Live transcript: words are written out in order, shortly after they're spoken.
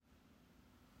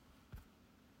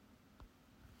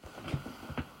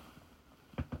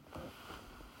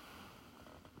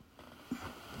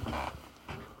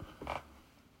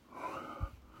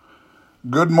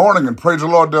Good morning and praise the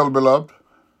Lord, dearly beloved,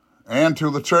 and to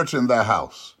the church in thy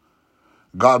house.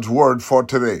 God's word for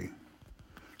today.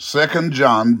 2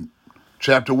 John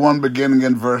chapter 1, beginning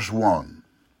in verse 1.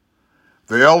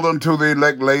 The elder unto the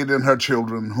elect laid in her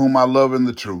children, whom I love in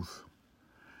the truth,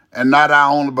 and not I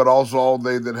only, but also all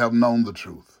they that have known the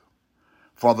truth,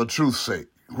 for the truth's sake,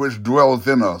 which dwelleth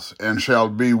in us and shall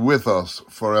be with us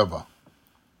forever.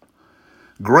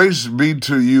 Grace be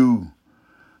to you,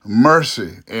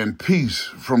 mercy and peace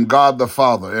from God the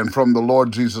Father and from the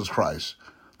Lord Jesus Christ,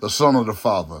 the Son of the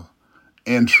Father,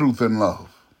 in truth and love.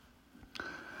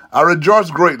 I rejoice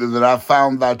greatly that I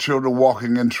found thy children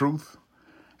walking in truth,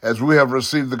 as we have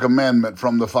received the commandment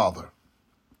from the Father.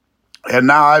 And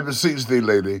now I beseech thee,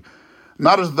 lady,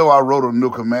 not as though I wrote a new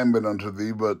commandment unto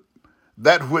thee, but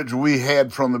that which we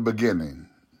had from the beginning,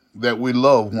 that we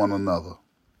love one another.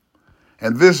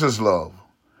 And this is love,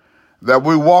 that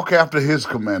we walk after his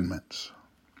commandments.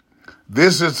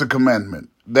 This is the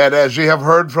commandment, that as ye have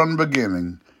heard from the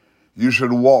beginning, you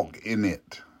should walk in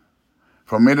it.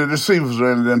 For many deceivers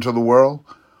are entered into the world,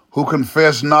 who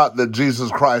confess not that Jesus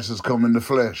Christ is come in the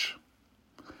flesh.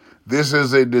 This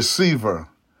is a deceiver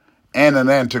and an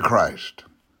antichrist.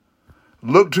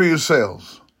 Look to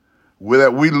yourselves,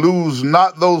 that we lose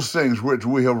not those things which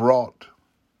we have wrought,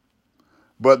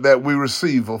 but that we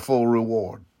receive a full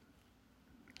reward.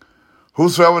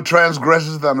 Whosoever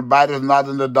transgresseth and abideth not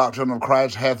in the doctrine of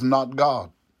Christ hath not God.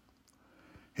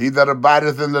 He that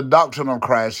abideth in the doctrine of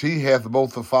Christ, he hath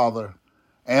both the Father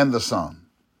and the Son.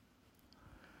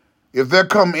 If there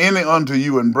come any unto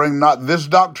you and bring not this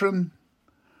doctrine,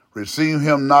 receive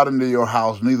him not into your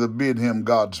house, neither bid him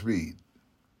Godspeed.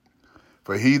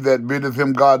 For he that biddeth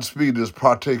him Godspeed is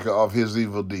partaker of his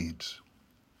evil deeds.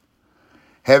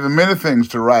 Having many things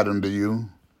to write unto you,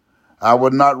 I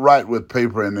would not write with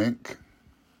paper and ink,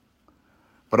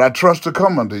 but I trust to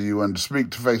come unto you and to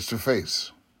speak face to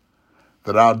face,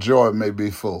 that our joy may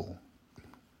be full.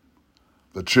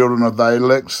 The children of thy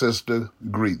elect sister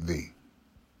greet thee.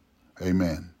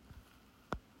 Amen.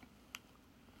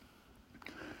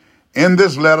 In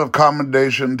this letter of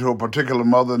commendation to a particular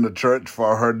mother in the church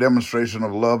for her demonstration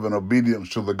of love and obedience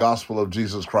to the gospel of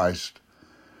Jesus Christ,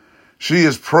 she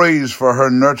is praised for her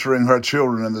nurturing her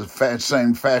children in the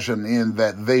same fashion, in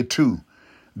that they too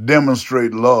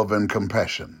demonstrate love and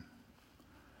compassion,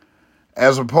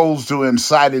 as opposed to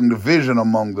inciting division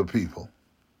among the people.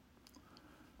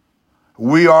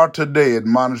 We are today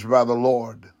admonished by the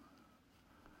Lord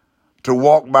to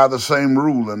walk by the same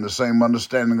rule and the same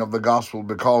understanding of the gospel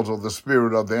because of the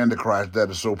spirit of the antichrist that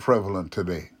is so prevalent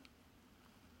today.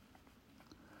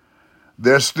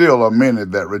 There still are many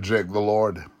that reject the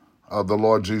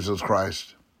Lord Jesus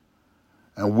Christ,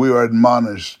 and we are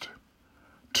admonished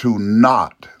to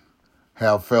not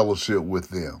have fellowship with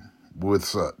them, with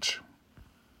such.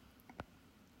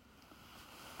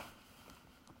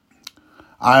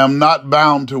 I am not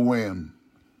bound to win,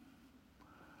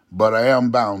 but I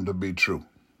am bound to be true.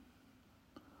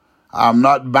 I am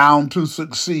not bound to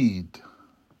succeed,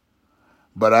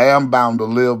 but I am bound to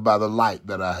live by the light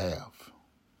that I have.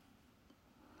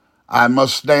 I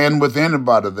must stand with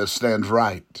anybody that stands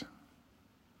right,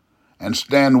 and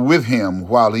stand with him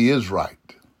while he is right,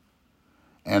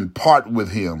 and part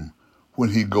with him when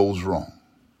he goes wrong.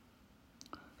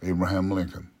 Abraham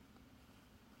Lincoln.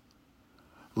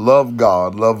 Love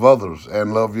God, love others,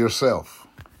 and love yourself.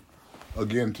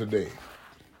 Again today,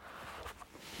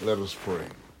 let us pray.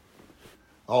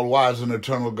 All-wise and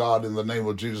eternal God, in the name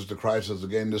of Jesus the Christ, as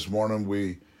again this morning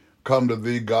we come to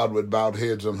thee, God, with bowed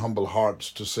heads and humble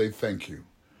hearts to say thank you.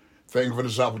 Thank you for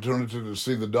this opportunity to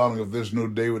see the dawning of this new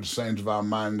day with the saints of our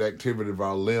mind, activity of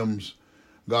our limbs.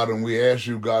 God, and we ask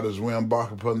you, God, as we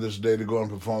embark upon this day to go and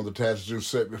perform the tasks you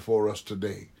set before us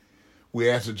today, we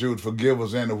ask that you would forgive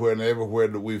us anywhere and everywhere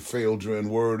that we failed you in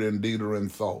word, in deed, or in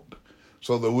thought,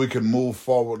 so that we can move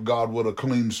forward, God, with a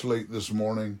clean slate this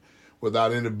morning,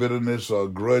 without any bitterness or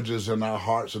grudges in our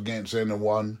hearts against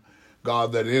anyone.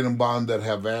 God, that anyone that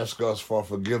have asked us for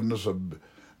forgiveness, or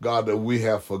God, that we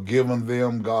have forgiven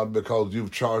them, God, because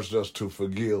you've charged us to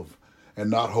forgive and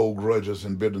not hold grudges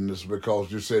and bitterness,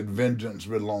 because you said vengeance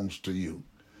belongs to you.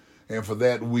 And for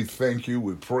that, we thank you,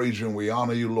 we praise you, and we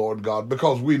honor you, Lord God,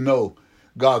 because we know,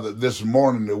 God, that this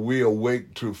morning that we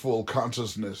awake to full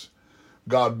consciousness,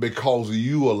 God, because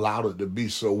you allowed it to be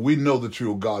so. We know that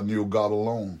you're God and you're God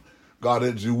alone. God,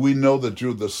 we know that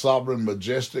you're the sovereign,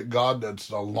 majestic God that's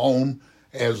alone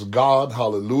as God.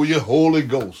 Hallelujah. Holy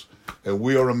Ghost. And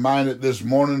we are reminded this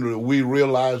morning that we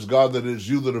realize, God, that it's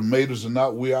you that have made us and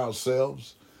not we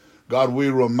ourselves. God,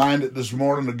 we're reminded this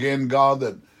morning again, God,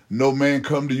 that no man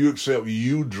come to you except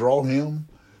you draw him.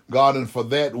 God, and for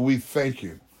that we thank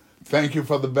you. Thank you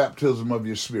for the baptism of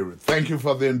your Spirit. Thank you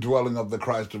for the indwelling of the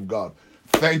Christ of God.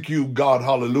 Thank you, God,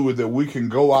 hallelujah, that we can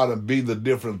go out and be the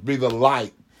difference, be the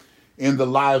light in the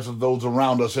lives of those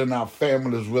around us, in our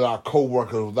families, with our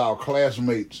co-workers, with our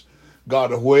classmates.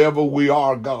 God, wherever we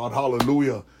are, God,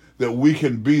 hallelujah, that we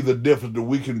can be the difference, that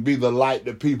we can be the light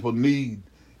that people need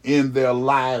in their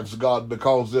lives, God,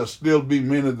 because there'll still be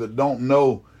many that don't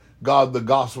know, God, the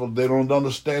gospel. They don't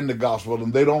understand the gospel,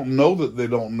 and they don't know that they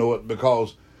don't know it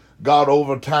because, God,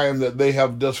 over time that they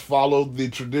have just followed the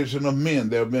tradition of men.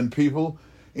 There have been people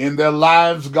in their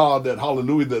lives, God, that,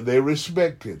 hallelujah, that they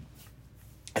respected.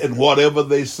 And whatever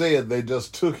they said, they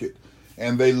just took it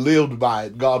and they lived by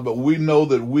it, God. But we know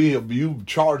that you've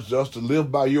charged us to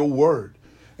live by your word.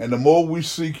 And the more we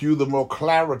seek you, the more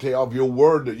clarity of your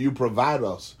word that you provide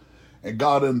us. And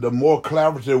God, and the more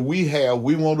clarity we have,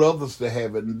 we want others to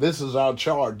have it. And this is our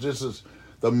charge. This is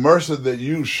the mercy that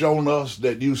you've shown us,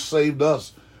 that you saved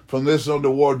us from this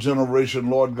underworld generation,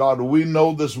 Lord God. We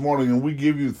know this morning, and we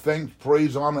give you thanks,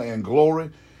 praise, honor, and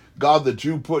glory, God, that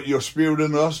you put your Spirit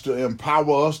in us to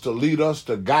empower us, to lead us,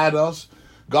 to guide us.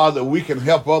 God, that we can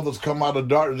help others come out of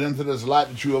darkness into this light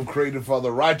that you have created for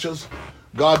the righteous.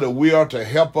 God, that we are to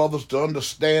help others to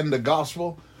understand the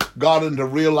gospel. God, and to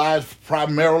realize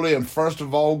primarily and first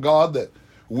of all, God, that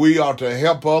we are to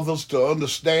help others to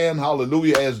understand,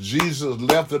 hallelujah, as Jesus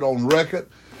left it on record.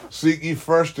 Seek ye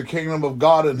first the kingdom of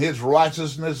God and his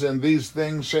righteousness, and these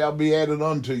things shall be added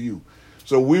unto you.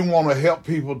 So we want to help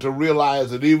people to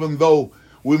realize that even though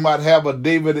we might have a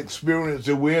David experience,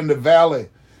 that we're in the valley,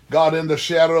 God, in the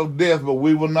shadow of death, but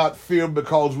we will not fear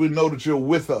because we know that you're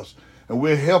with us. And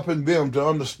we're helping them to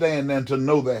understand and to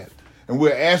know that. And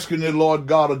we're asking you, Lord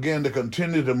God, again, to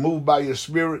continue to move by your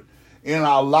Spirit in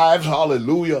our lives,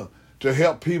 hallelujah, to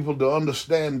help people to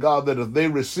understand, God, that if they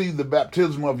receive the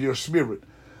baptism of your Spirit,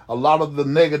 a lot of the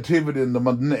negativity and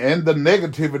the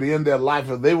negativity in their life,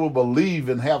 if they will believe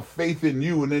and have faith in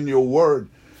you and in your word,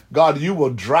 God, you will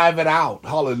drive it out.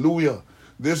 Hallelujah.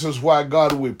 This is why,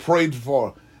 God, we prayed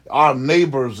for our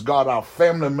neighbors, God, our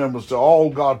family members, to all,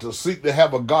 God, to seek to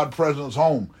have a God presence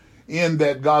home. In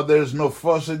that, God, there's no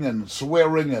fussing and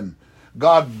swearing and,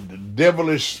 God,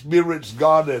 devilish spirits,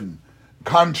 God, and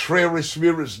contrary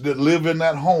spirits that live in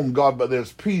that home, God, but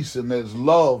there's peace and there's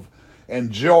love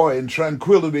and joy and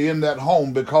tranquility in that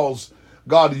home because,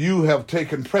 God, you have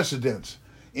taken precedence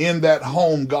in that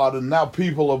home, God, and now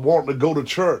people are wanting to go to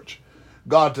church,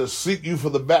 God, to seek you for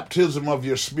the baptism of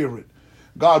your Spirit.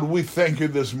 God, we thank you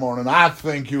this morning. I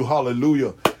thank you,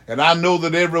 hallelujah. And I know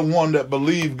that everyone that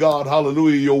believed, God,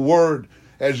 hallelujah, your word,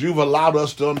 as you've allowed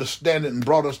us to understand it and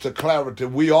brought us to clarity,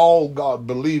 we all, God,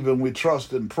 believe and we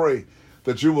trust and pray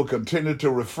that you will continue to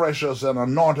refresh us and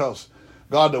anoint us,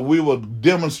 God, that we will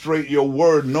demonstrate your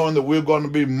word, knowing that we're going to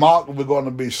be mocked, we're going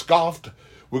to be scoffed,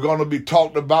 we're going to be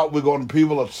talked about,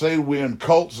 people will say we're in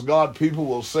cults, God. People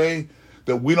will say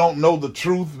that we don't know the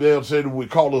truth. They'll say that we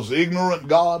call us ignorant,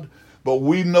 God. But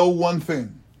we know one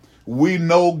thing. We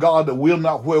know, God, that we're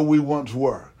not where we once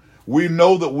were. We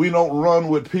know that we don't run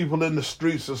with people in the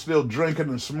streets that are still drinking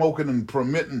and smoking and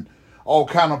permitting all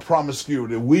kind of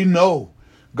promiscuity. We know,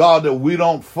 God, that we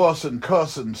don't fuss and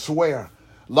cuss and swear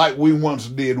like we once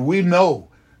did. We know,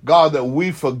 God, that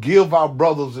we forgive our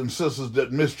brothers and sisters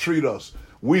that mistreat us.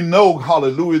 We know,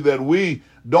 hallelujah, that we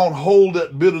don't hold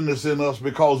that bitterness in us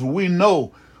because we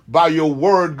know by your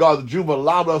word, God, that you've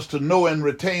allowed us to know and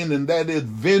retain, and that is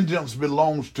vengeance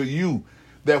belongs to you.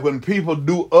 That when people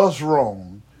do us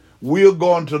wrong, we're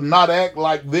going to not act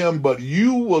like them, but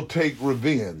you will take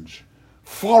revenge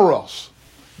for us.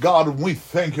 God, we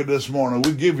thank you this morning.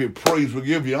 We give you praise, we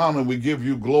give you honor, we give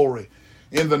you glory.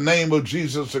 In the name of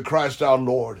Jesus the Christ our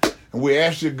Lord. And we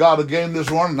ask you, God, again this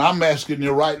morning, I'm asking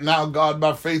you right now, God,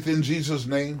 by faith in Jesus'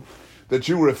 name, that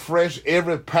you refresh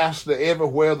every pastor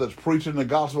everywhere that's preaching the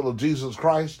gospel of Jesus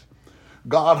Christ.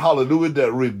 God, hallelujah,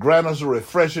 that grant us a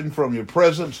refreshing from your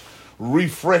presence.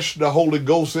 Refresh the Holy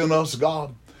Ghost in us,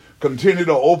 God. Continue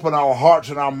to open our hearts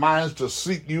and our minds to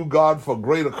seek you, God, for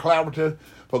greater clarity,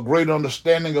 for greater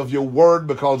understanding of your word,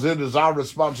 because it is our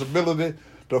responsibility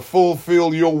to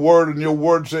fulfill your word. And your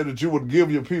word said that you would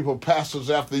give your people pastors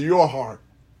after your heart,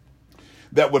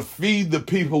 that would feed the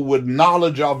people with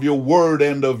knowledge of your word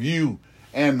and of you,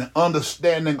 and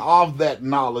understanding of that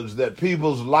knowledge, that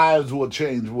people's lives will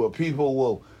change, where people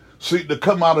will seek to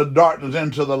come out of darkness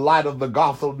into the light of the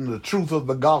gospel and the truth of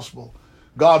the gospel.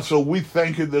 God, so we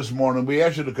thank you this morning. We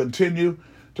ask you to continue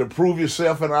to prove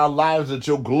yourself in our lives, that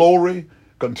your glory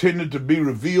continue to be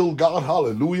revealed, God,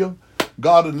 hallelujah.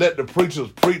 God, and let the preachers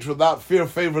preach without fear,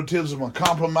 favoritism, or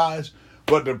compromise.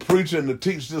 but to preach and to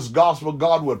teach this gospel,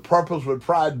 God, with purpose, with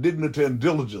pride, dignity, and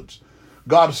diligence.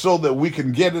 God, so that we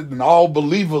can get it and all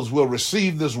believers will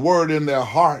receive this word in their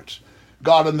hearts.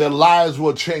 God, and their lives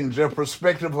will change. Their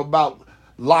perspective about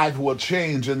life will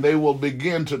change, and they will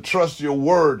begin to trust your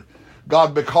word,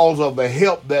 God, because of the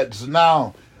help that's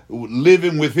now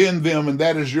living within them, and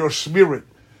that is your spirit,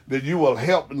 that you will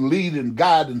help and lead and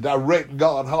guide and direct,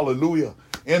 God, hallelujah,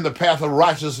 in the path of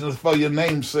righteousness for your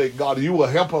name's sake. God, you will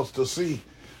help us to see,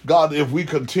 God, if we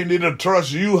continue to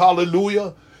trust you,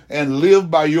 hallelujah, and live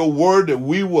by your word, that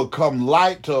we will come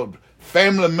light to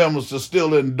family members that are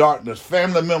still in darkness,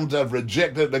 family members that have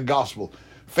rejected the gospel,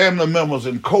 family members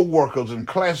and co-workers and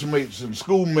classmates and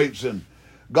schoolmates and,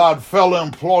 God, fellow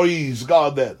employees,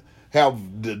 God, that have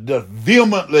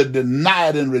vehemently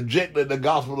denied and rejected the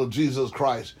gospel of Jesus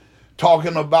Christ,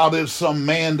 talking about it, some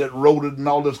man that wrote it and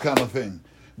all this kind of thing.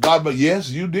 God, but yes,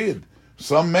 you did.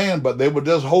 Some man, but they were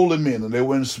just holy men, and they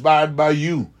were inspired by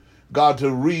you, God, to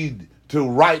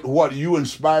write what you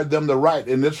inspired them to write.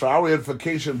 And it's for our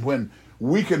edification when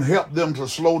we can help them to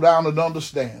slow down and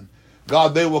understand.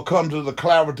 God, they will come to the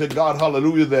clarity, God,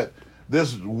 hallelujah, that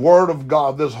this word of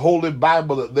God, this holy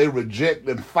Bible that they reject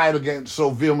and fight against so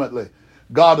vehemently,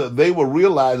 God, that they will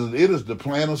realize that it is the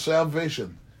plan of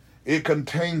salvation. It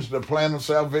contains the plan of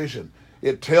salvation.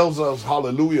 It tells us,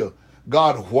 hallelujah,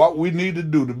 God, what we need to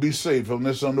do to be saved from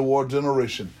this underworld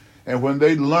generation. And when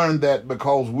they learn that,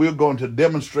 because we're going to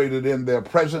demonstrate it in their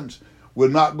presence, we're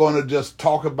not going to just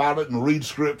talk about it and read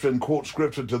scripture and quote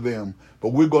scripture to them, but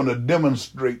we're going to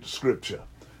demonstrate scripture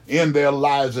in their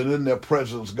lives and in their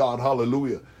presence, God,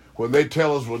 hallelujah. When they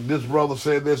tell us, well, this brother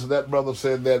said this and that brother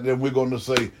said that, then we're going to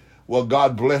say, well,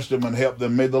 God bless them and help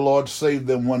them. May the Lord save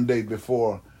them one day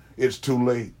before it's too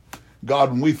late.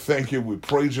 God, and we thank you, we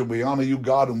praise you, we honor you,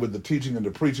 God, and with the teaching and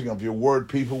the preaching of your word,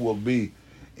 people will be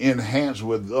enhanced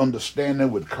with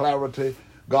understanding, with clarity,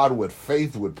 God, with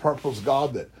faith, with purpose,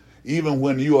 God, that even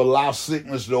when you allow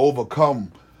sickness to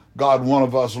overcome, God, one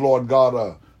of us, Lord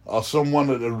God, or someone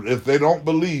that, if they don't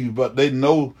believe, but they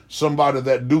know somebody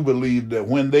that do believe, that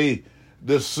when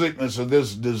this sickness or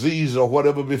this disease or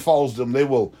whatever befalls them, they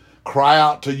will cry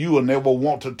out to you and they will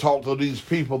want to talk to these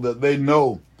people that they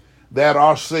know that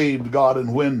are saved, God.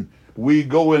 And when we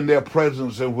go in their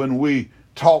presence and when we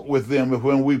talk with them and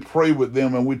when we pray with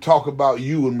them and we talk about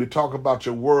you and we talk about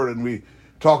your word and we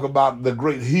talk about the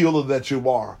great healer that you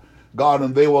are, God,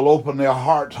 and they will open their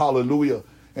hearts, hallelujah,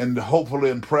 and hopefully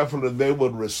and prayerfully they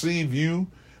would receive you,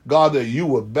 God, that you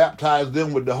would baptize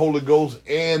them with the Holy Ghost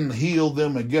and heal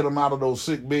them and get them out of those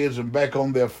sick beds and back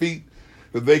on their feet,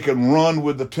 that they can run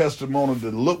with the testimony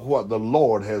that look what the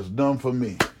Lord has done for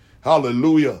me.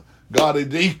 Hallelujah. God,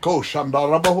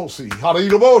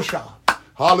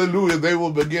 hallelujah, they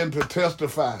will begin to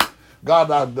testify.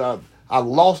 God, I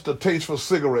lost the taste for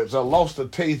cigarettes. I lost the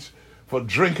taste for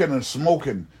drinking and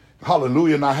smoking.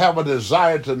 Hallelujah. And I have a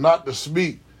desire not to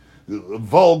speak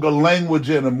vulgar language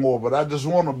anymore, but I just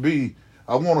want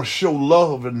to show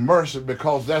love and mercy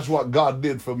because that's what God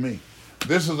did for me.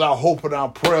 This is our hope and our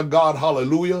prayer, God.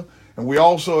 Hallelujah. And we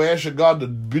also ask you, God, to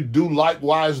do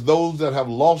likewise those that have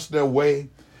lost their way,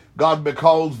 God,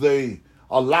 because they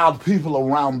allowed people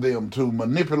around them to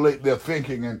manipulate their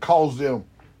thinking and cause them,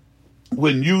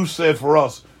 when you said for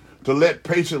us to let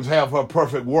patience have her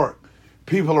perfect work,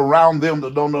 people around them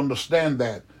that don't understand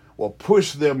that will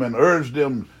push them and urge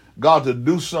them, God, to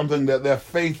do something that their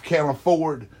faith can't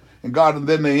afford. And God, and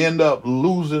then they end up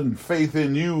losing faith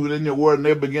in you and in your word, and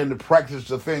they begin to practice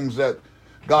the things that,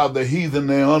 God, the heathen,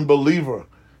 the unbeliever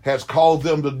has called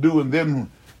them to do. And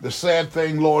then the sad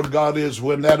thing, Lord God, is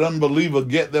when that unbeliever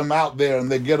get them out there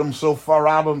and they get them so far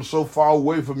out and so far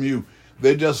away from you,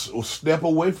 they just step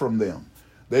away from them.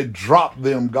 They drop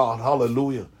them, God,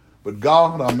 hallelujah. But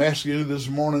God, I'm asking you this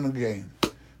morning again,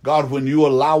 God, when you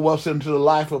allow us into the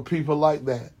life of people like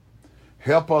that,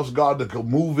 help us, God, to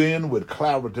move in with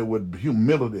clarity, with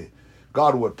humility,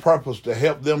 God, with purpose, to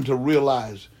help them to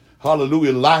realize,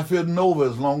 hallelujah, life isn't over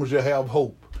as long as you have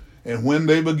hope. And when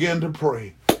they begin to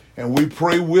pray, and we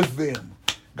pray with them,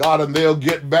 God, and they'll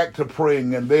get back to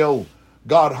praying, and they'll,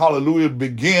 God, hallelujah,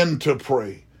 begin to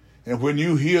pray. And when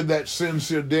you hear that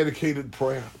sincere, dedicated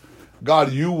prayer,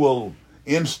 God, you will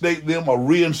instate them or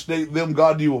reinstate them.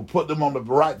 God, you will put them on the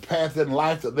right path in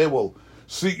life, that they will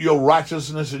seek your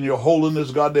righteousness and your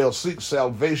holiness. God, they'll seek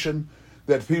salvation,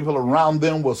 that people around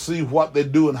them will see what they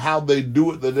do and how they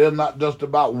do it, that they're not just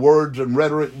about words and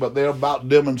rhetoric, but they're about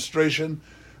demonstration.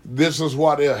 This is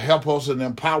why they'll help us and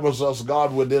empowers us,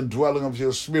 God, with the indwelling of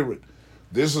your spirit.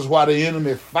 This is why the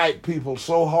enemy fight people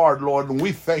so hard, Lord, and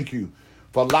we thank you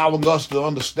for allowing us to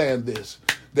understand this.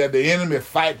 that the enemy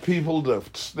fight people to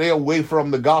stay away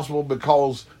from the gospel,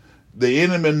 because the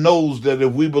enemy knows that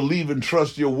if we believe and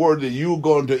trust your word, that you're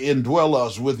going to indwell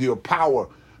us with your power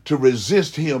to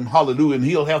resist him, hallelujah, and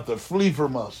he'll have to flee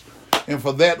from us. And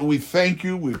for that, we thank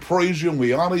you, we praise you, and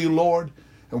we honor you, Lord.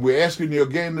 And we're asking you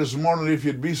again this morning, if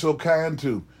you'd be so kind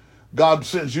to, God,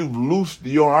 since you've loosed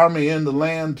your army in the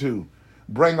land to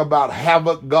bring about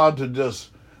havoc, God, to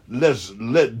just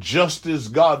let justice,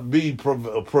 God, be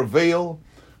prevail.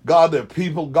 God, that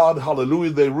people, God,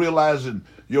 hallelujah, they realize that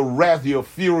your wrath, your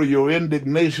fury, your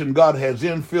indignation, God, has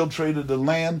infiltrated the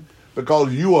land,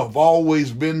 because you have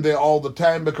always been there all the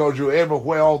time, because you're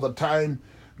everywhere all the time.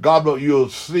 God, but you're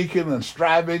seeking and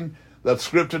striving. The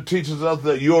scripture teaches us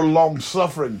that your long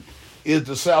suffering is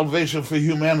the salvation for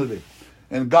humanity.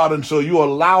 And God, and so you're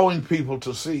allowing people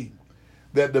to see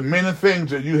that the many things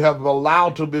that you have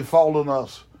allowed to befallen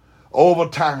us over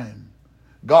time,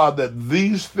 God, that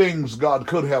these things, God,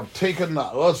 could have taken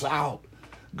us out.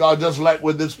 God, just like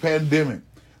with this pandemic.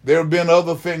 There have been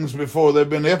other things before. There have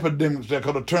been epidemics that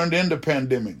could have turned into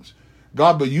pandemics.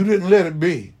 God, but you didn't let it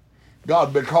be.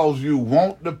 God, because you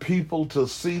want the people to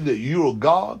see that you're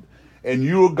God, and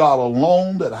you're God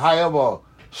alone, that however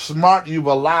smart you've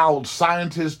allowed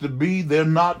scientists to be, they're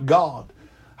not God.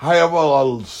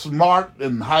 However smart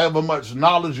and however much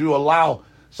knowledge you allow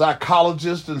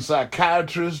psychologists and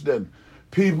psychiatrists and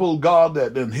people, God,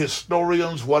 and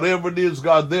historians, whatever it is,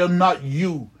 God, they're not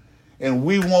you. And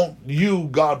we want you,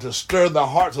 God, to stir the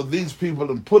hearts of these people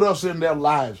and put us in their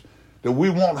lives, that we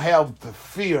won't have the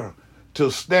fear to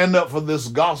stand up for this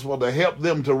gospel, to help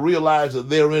them to realize that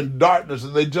they're in darkness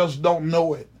and they just don't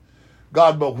know it.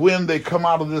 God, but when they come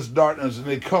out of this darkness and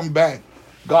they come back,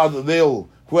 God, that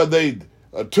where they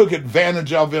took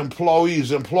advantage of employers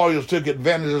took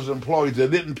advantage of employees. They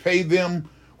didn't pay them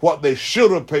what they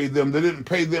should have paid them. They didn't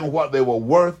pay them what they were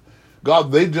worth.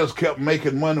 God, they just kept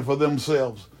making money for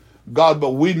themselves. God,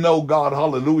 but we know, God,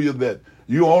 hallelujah, that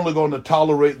you're only going to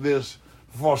tolerate this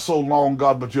for so long,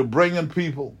 God, but you're bringing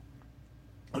people,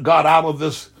 God, out of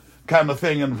this kind of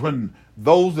thing. And when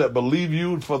those that believe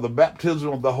you for the baptism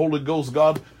of the Holy Ghost,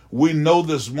 God, we know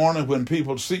this morning when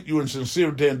people seek you in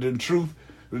sincerity and in truth,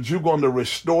 that you're going to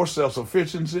restore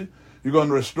self-sufficiency. You're going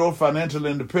to restore financial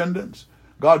independence.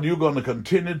 God, you're going to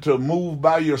continue to move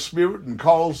by your spirit and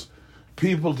cause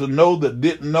people to know that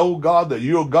didn't know, God, that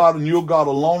you're God and you're God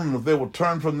alone. And if they will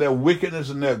turn from their wickedness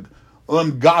and their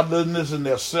ungodliness and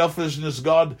their selfishness,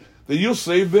 God, that you'll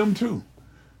save them too.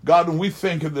 God, and we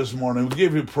thank you this morning. We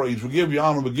give you praise. We give you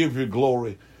honor. We give you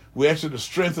glory. We ask you to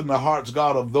strengthen the hearts,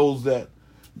 God, of those that,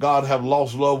 God, have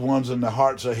lost loved ones and their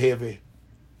hearts are heavy.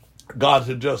 God,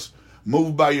 to just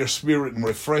move by your spirit and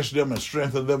refresh them and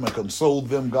strengthen them and console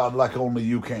them, God, like only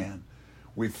you can.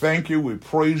 We thank you, we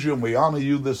praise you, and we honor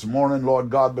you this morning, Lord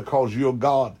God, because you're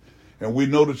God. And we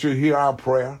know that you hear our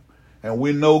prayer. And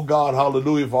we know, God,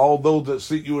 hallelujah, for all those that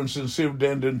seek you in sincerity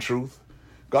and in truth,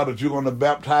 God, that you're going to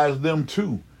baptize them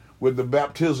too with the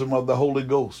baptism of the Holy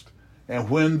Ghost. And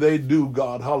when they do,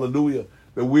 God, hallelujah,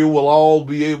 that we will all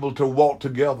be able to walk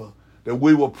together, that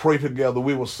we will pray together,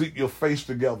 we will seek your face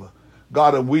together.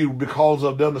 God, and we, because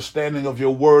of the understanding of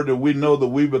your word, and we know that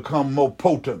we become more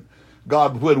potent.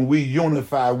 God, when we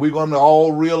unify, we're going to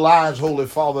all realize, Holy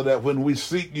Father, that when we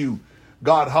seek you,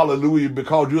 God, hallelujah,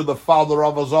 because you're the Father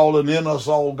of us all and in us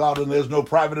all, God, and there's no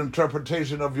private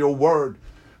interpretation of your word.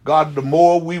 God, the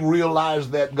more we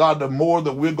realize that, God, the more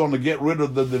that we're going to get rid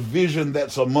of the division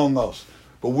that's among us.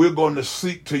 But we're going to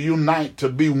seek to unite, to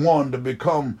be one, to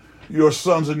become your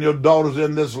sons and your daughters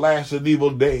in this last and evil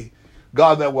day.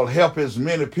 God, that will help as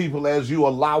many people as you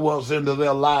allow us into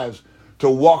their lives to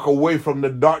walk away from the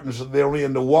darkness that they're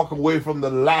in, to walk away from the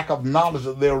lack of knowledge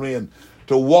that they're in,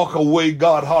 to walk away,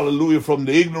 God, hallelujah, from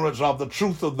the ignorance of the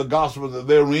truth of the gospel that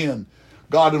they're in.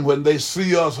 God, and when they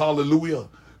see us, hallelujah,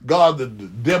 God,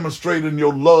 that demonstrating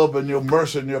your love and your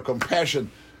mercy and your compassion,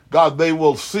 God, they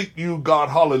will seek you, God,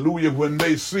 hallelujah. When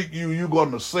they seek you, you're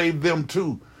going to save them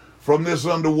too from this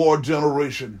underworld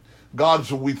generation. God,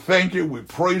 so we thank you, we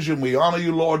praise you, and we honor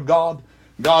you, Lord God.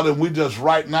 God, and we just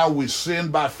right now, we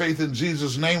send by faith in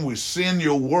Jesus' name, we send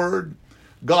your word,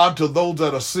 God, to those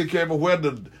that are sick everywhere,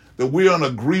 that we're in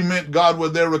agreement, God,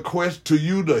 with their request to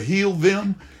you to heal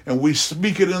them, and we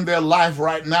speak it in their life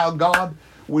right now, God.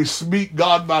 We speak,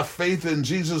 God, by faith in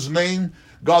Jesus' name,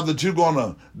 God, that you're going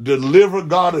to deliver,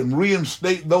 God, and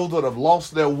reinstate those that have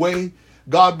lost their way,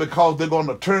 God, because they're going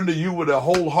to turn to you with their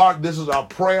whole heart. This is our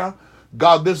prayer.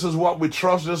 God, this is what we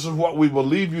trust. This is what we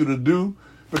believe you to do,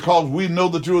 because we know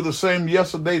that you are the same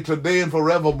yesterday, today, and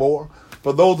forevermore.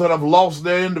 For those that have lost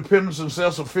their independence and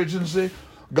self-sufficiency,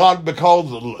 God,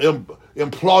 because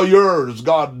employers,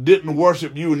 God, didn't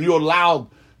worship you, and you allowed,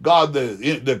 God,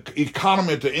 the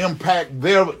economy to impact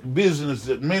their business,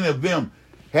 that many of them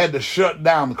had to shut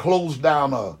down, close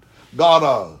down.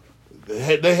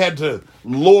 They had to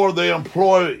lower their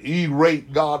employee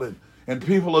rate, God, and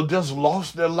people have just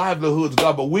lost their livelihoods,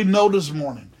 God. But we know this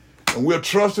morning, and we're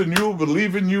trusting you,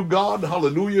 believing you, God,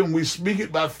 hallelujah, and we speak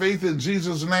it by faith in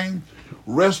Jesus' name.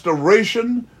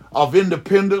 Restoration of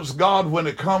independence, God, when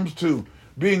it comes to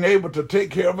being able to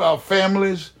take care of our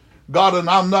families, God. And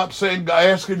I'm not saying,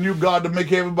 asking you, God, to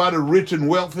make everybody rich and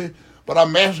wealthy, but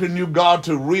I'm asking you, God,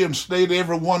 to reinstate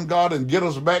everyone, God, and get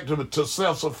us back to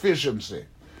self-sufficiency.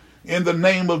 In the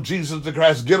name of Jesus the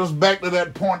Christ, get us back to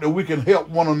that point that we can help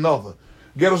one another.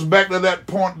 Get us back to that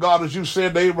point, God, as you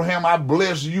said to Abraham, I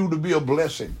bless you to be a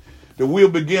blessing. That we'll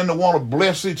begin to want to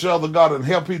bless each other, God, and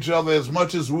help each other as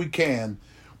much as we can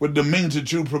with the means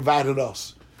that you provided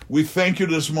us. We thank you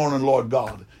this morning, Lord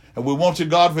God. And we want you,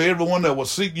 God, for everyone that will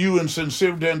seek you in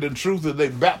sincerity and in truth,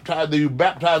 that you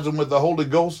baptize them with the Holy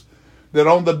Ghost, that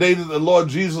on the day that the Lord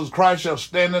Jesus Christ shall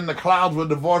stand in the clouds with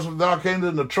the voice of the archangel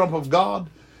and the trump of God,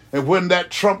 and when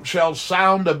that trump shall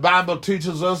sound, the Bible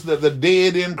teaches us that the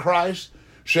dead in Christ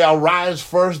shall rise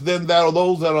first, then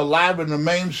those that are alive and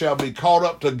remain shall be caught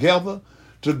up together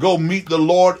to go meet the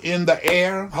Lord in the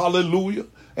air, hallelujah,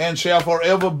 and shall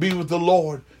forever be with the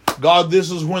Lord. God,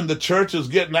 this is when the church is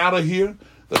getting out of here.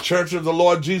 The church of the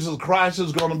Lord Jesus Christ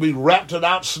is going to be raptured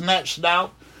out, snatched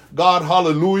out. God,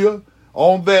 hallelujah,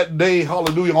 on that day,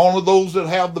 hallelujah, only those that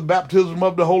have the baptism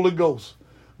of the Holy Ghost.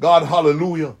 God,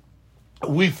 hallelujah.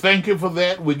 We thank you for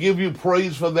that. We give you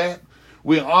praise for that.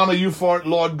 We honor you for it,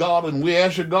 Lord God, and we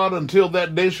ask you, God, until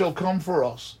that day shall come for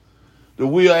us, that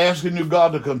we are asking you,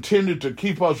 God, to continue to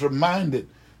keep us reminded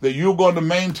that you're going to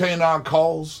maintain our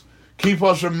cause. Keep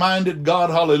us reminded, God,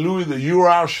 hallelujah, that you are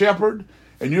our shepherd,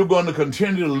 and you're going to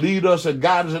continue to lead us and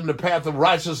guide us in the path of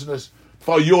righteousness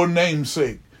for your name's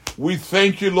sake. We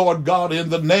thank you, Lord God, in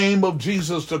the name of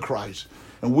Jesus the Christ.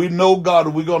 And we know, God,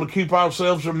 we're going to keep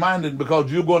ourselves reminded,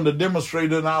 because you're going to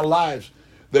demonstrate in our lives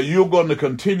that you're going to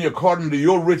continue according to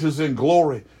your riches and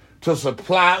glory to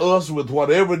supply us with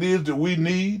whatever it is that we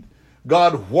need.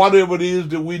 God, whatever it is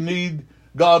that we need,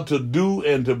 God, to do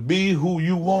and to be who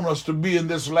you want us to be in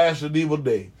this last and evil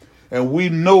day. And we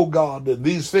know, God, that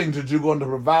these things that you're going to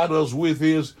provide us with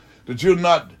is that you're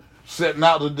not setting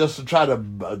out to try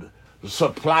to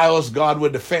supply us, God,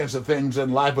 with the fancy things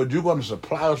in life, but you're going to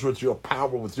supply us with your power,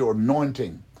 with your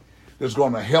anointing that's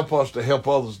going to help us to help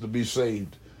others to be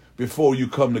saved before you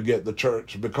come to get the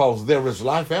church, because there is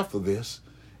life after this,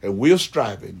 and we're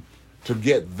striving to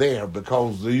get there,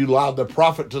 because you allowed the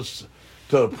prophet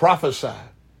to prophesy.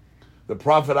 The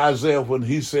prophet Isaiah, when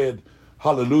he said,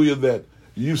 hallelujah, that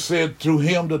you said through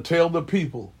him to tell the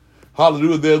people,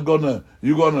 hallelujah,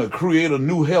 you're going to create a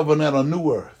new heaven and a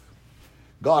new earth.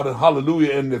 God,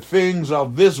 hallelujah, and the things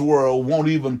of this world won't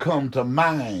even come to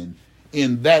mind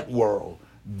in that world.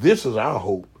 This is our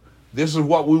hope. This is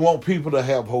what we want people to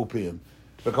have hope in,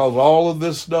 because all of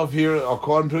this stuff here,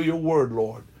 according to your word,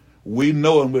 Lord, we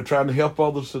know, and we're trying to help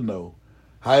others to know,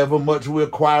 however much we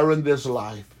acquire in this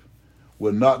life,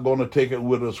 we're not going to take it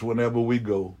with us whenever we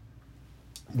go.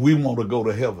 We want to go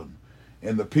to heaven.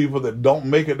 And the people that don't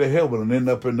make it to heaven and end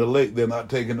up in the lake, they're not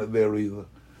taking it there either.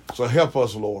 So help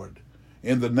us, Lord,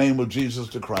 in the name of Jesus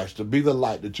the Christ, to be the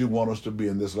light that you want us to be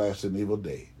in this last and evil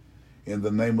day. In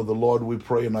the name of the Lord we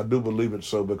pray, and I do believe it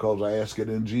so, because I ask it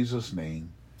in Jesus'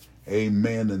 name.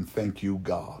 Amen, and thank you,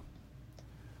 God.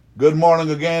 Good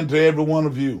morning again to every one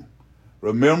of you.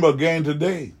 Remember again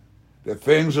today that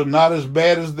things are not as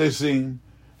bad as they seem,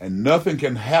 and nothing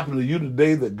can happen to you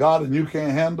today that God and you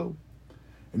can't handle.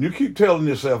 And you keep telling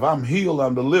yourself, I'm healed,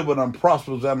 I'm delivered, I'm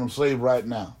prosperous, and I'm saved right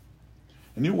now.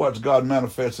 And you watch God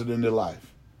manifest it in your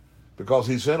life, because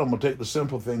he said, I'm going to take the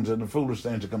simple things and the foolish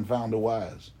things to confound the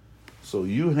wise. So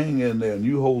you hang in there and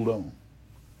you hold on.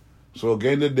 So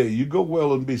again today, you go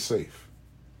well and be safe.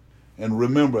 And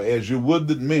remember, as you would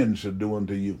that men should do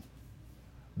unto you,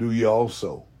 do ye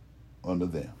also unto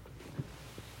them.